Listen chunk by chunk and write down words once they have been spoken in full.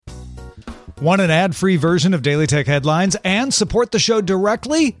Want an ad-free version of Daily Tech Headlines and support the show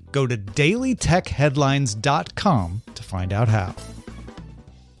directly? Go to dailytechheadlines.com to find out how.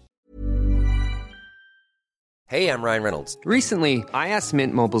 Hey, I'm Ryan Reynolds. Recently, I asked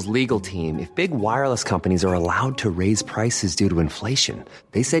Mint Mobile's legal team if big wireless companies are allowed to raise prices due to inflation.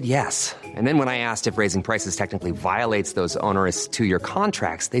 They said yes. And then when I asked if raising prices technically violates those onerous two-year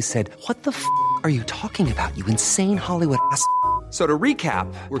contracts, they said, "What the f*** are you talking about, you insane Hollywood ass?" So to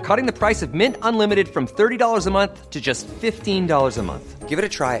recap, we're cutting the price of Mint Unlimited from $30 a month to just $15 a month. Give it a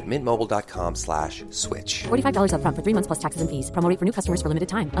try at mintmobile.com/switch. $45 up front for 3 months plus taxes and fees. Promo rate for new customers for limited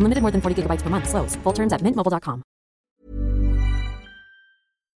time. Unlimited more than 40 gigabytes per month. Slows full terms at mintmobile.com.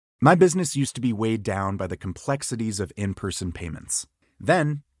 My business used to be weighed down by the complexities of in-person payments.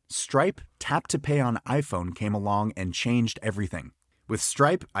 Then, Stripe Tap to Pay on iPhone came along and changed everything. With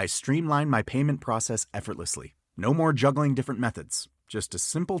Stripe, I streamlined my payment process effortlessly. No more juggling different methods. Just a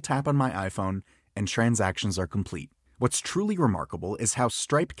simple tap on my iPhone and transactions are complete. What's truly remarkable is how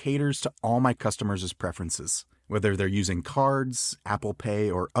Stripe caters to all my customers' preferences. Whether they're using cards, Apple Pay,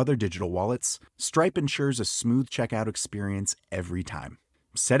 or other digital wallets, Stripe ensures a smooth checkout experience every time.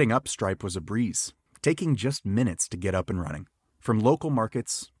 Setting up Stripe was a breeze, taking just minutes to get up and running. From local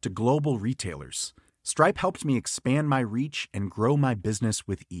markets to global retailers, Stripe helped me expand my reach and grow my business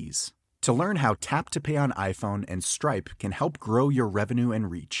with ease. To learn how Tap to Pay on iPhone and Stripe can help grow your revenue and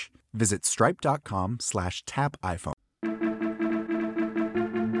reach, visit stripe.com/tapiphone.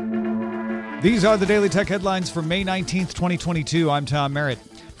 These are the Daily Tech Headlines for May 19th, 2022. I'm Tom Merritt.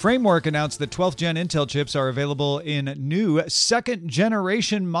 Framework announced that 12th Gen Intel chips are available in new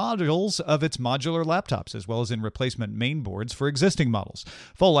second-generation models of its modular laptops, as well as in replacement mainboards for existing models.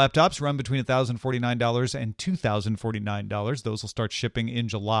 Full laptops run between $1,049 and $2,049. Those will start shipping in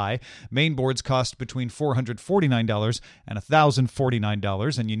July. Mainboards cost between $449 and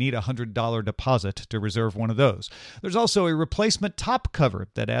 $1,049, and you need a $100 deposit to reserve one of those. There's also a replacement top cover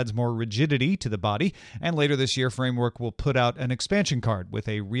that adds more rigidity to the body, and later this year, Framework will put out an expansion card with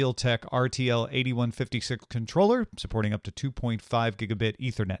a Realtek RTL 8156 controller supporting up to 2.5 gigabit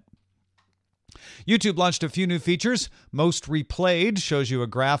Ethernet. YouTube launched a few new features. Most replayed shows you a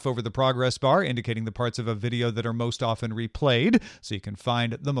graph over the progress bar indicating the parts of a video that are most often replayed, so you can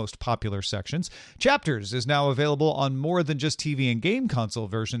find the most popular sections. Chapters is now available on more than just TV and game console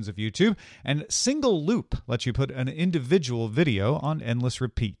versions of YouTube, and Single Loop lets you put an individual video on endless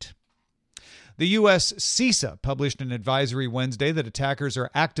repeat. The U.S. CISA published an advisory Wednesday that attackers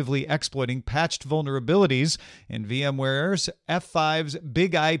are actively exploiting patched vulnerabilities in VMware's F5's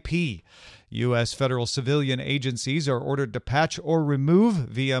Big IP. U.S. federal civilian agencies are ordered to patch or remove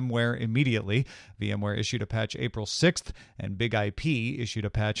VMware immediately. VMware issued a patch April 6th, and Big IP issued a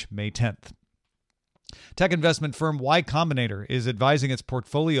patch May 10th. Tech investment firm Y Combinator is advising its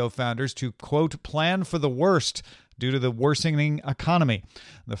portfolio founders to, quote, plan for the worst due to the worsening economy.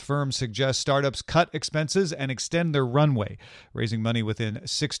 The firm suggests startups cut expenses and extend their runway. Raising money within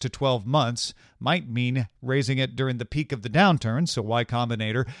 6 to 12 months might mean raising it during the peak of the downturn, so Y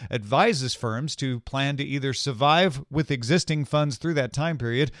Combinator advises firms to plan to either survive with existing funds through that time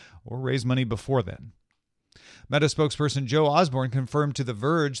period or raise money before then. Meta spokesperson Joe Osborne confirmed to The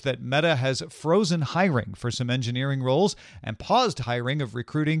Verge that Meta has frozen hiring for some engineering roles and paused hiring of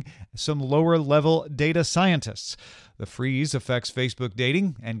recruiting some lower-level data scientists. The freeze affects Facebook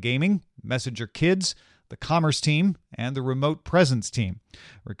dating and gaming, Messenger Kids, the commerce team, and the remote presence team.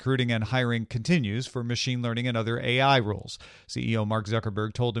 Recruiting and hiring continues for machine learning and other AI roles. CEO Mark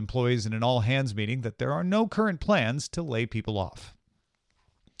Zuckerberg told employees in an all-hands meeting that there are no current plans to lay people off.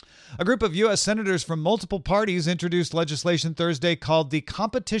 A group of U.S. senators from multiple parties introduced legislation Thursday called the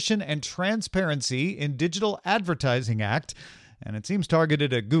Competition and Transparency in Digital Advertising Act, and it seems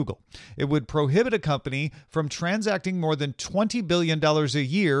targeted at Google. It would prohibit a company from transacting more than $20 billion a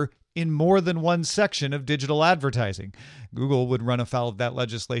year in more than one section of digital advertising. Google would run afoul of that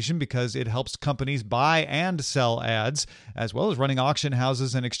legislation because it helps companies buy and sell ads, as well as running auction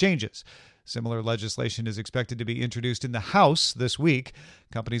houses and exchanges. Similar legislation is expected to be introduced in the House this week.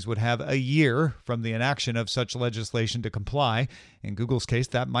 Companies would have a year from the inaction of such legislation to comply. In Google's case,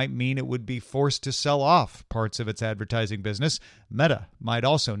 that might mean it would be forced to sell off parts of its advertising business. Meta might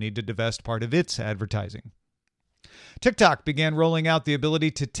also need to divest part of its advertising. TikTok began rolling out the ability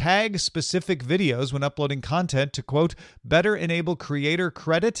to tag specific videos when uploading content to, quote, better enable creator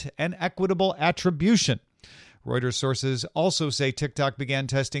credit and equitable attribution. Reuters sources also say TikTok began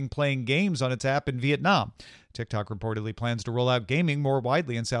testing playing games on its app in Vietnam. TikTok reportedly plans to roll out gaming more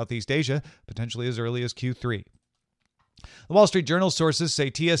widely in Southeast Asia, potentially as early as Q3. The Wall Street Journal sources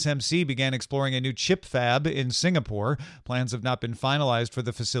say TSMC began exploring a new chip fab in Singapore. Plans have not been finalized for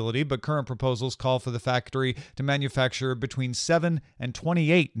the facility, but current proposals call for the factory to manufacture between 7 and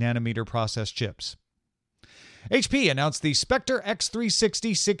 28 nanometer process chips. HP announced the Spectre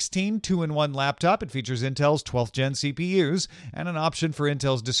X360 16 2-in-1 laptop. It features Intel's 12th gen CPUs and an option for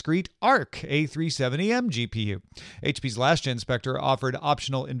Intel's discrete Arc A370M GPU. HP's last gen Spectre offered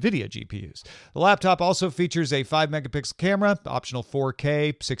optional NVIDIA GPUs. The laptop also features a 5-megapixel camera, optional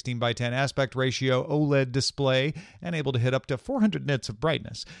 4K 16:10 aspect ratio OLED display, and able to hit up to 400 nits of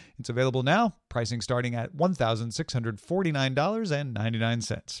brightness. It's available now, pricing starting at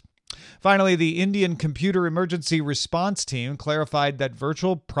 $1,649.99. Finally, the Indian Computer Emergency Response Team clarified that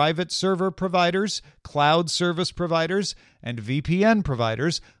virtual private server providers, cloud service providers, and VPN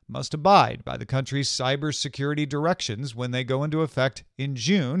providers must abide by the country's cybersecurity directions when they go into effect in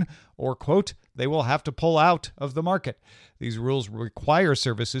June, or, quote, they will have to pull out of the market. These rules require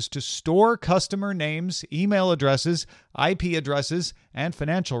services to store customer names, email addresses, IP addresses, and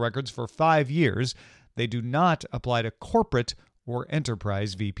financial records for 5 years. They do not apply to corporate or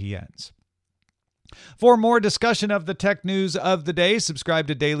enterprise VPNs. For more discussion of the tech news of the day, subscribe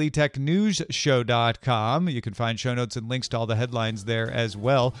to dailytechnewsshow.com. You can find show notes and links to all the headlines there as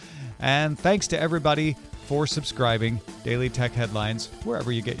well. And thanks to everybody for subscribing. Daily Tech Headlines,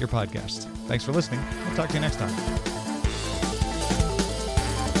 wherever you get your podcasts. Thanks for listening. We'll talk to you next time.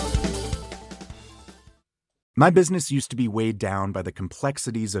 My business used to be weighed down by the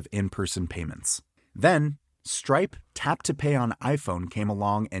complexities of in-person payments. Then, Stripe Tap to Pay on iPhone came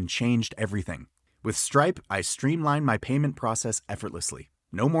along and changed everything. With Stripe, I streamlined my payment process effortlessly.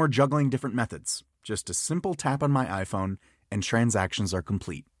 No more juggling different methods. Just a simple tap on my iPhone and transactions are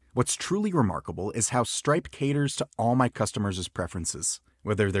complete. What's truly remarkable is how Stripe caters to all my customers' preferences.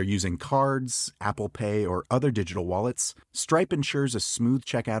 Whether they're using cards, Apple Pay, or other digital wallets, Stripe ensures a smooth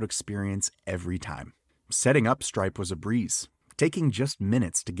checkout experience every time. Setting up Stripe was a breeze, taking just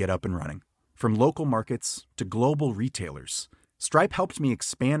minutes to get up and running. From local markets to global retailers, Stripe helped me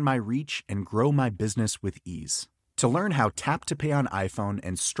expand my reach and grow my business with ease. To learn how Tap to Pay on iPhone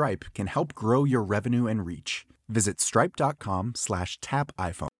and Stripe can help grow your revenue and reach, visit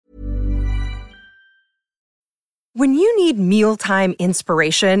stripe.com/tapiphone. When you need mealtime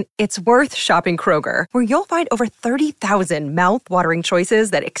inspiration, it's worth shopping Kroger, where you'll find over 30,000 mouth-watering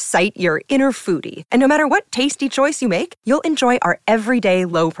choices that excite your inner foodie. And no matter what tasty choice you make, you'll enjoy our everyday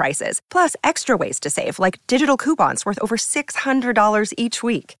low prices, plus extra ways to save, like digital coupons worth over $600 each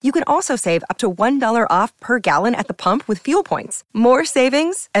week. You can also save up to $1 off per gallon at the pump with fuel points. More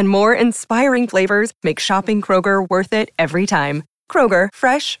savings and more inspiring flavors make shopping Kroger worth it every time. Kroger,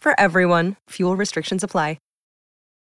 fresh for everyone. Fuel restrictions apply.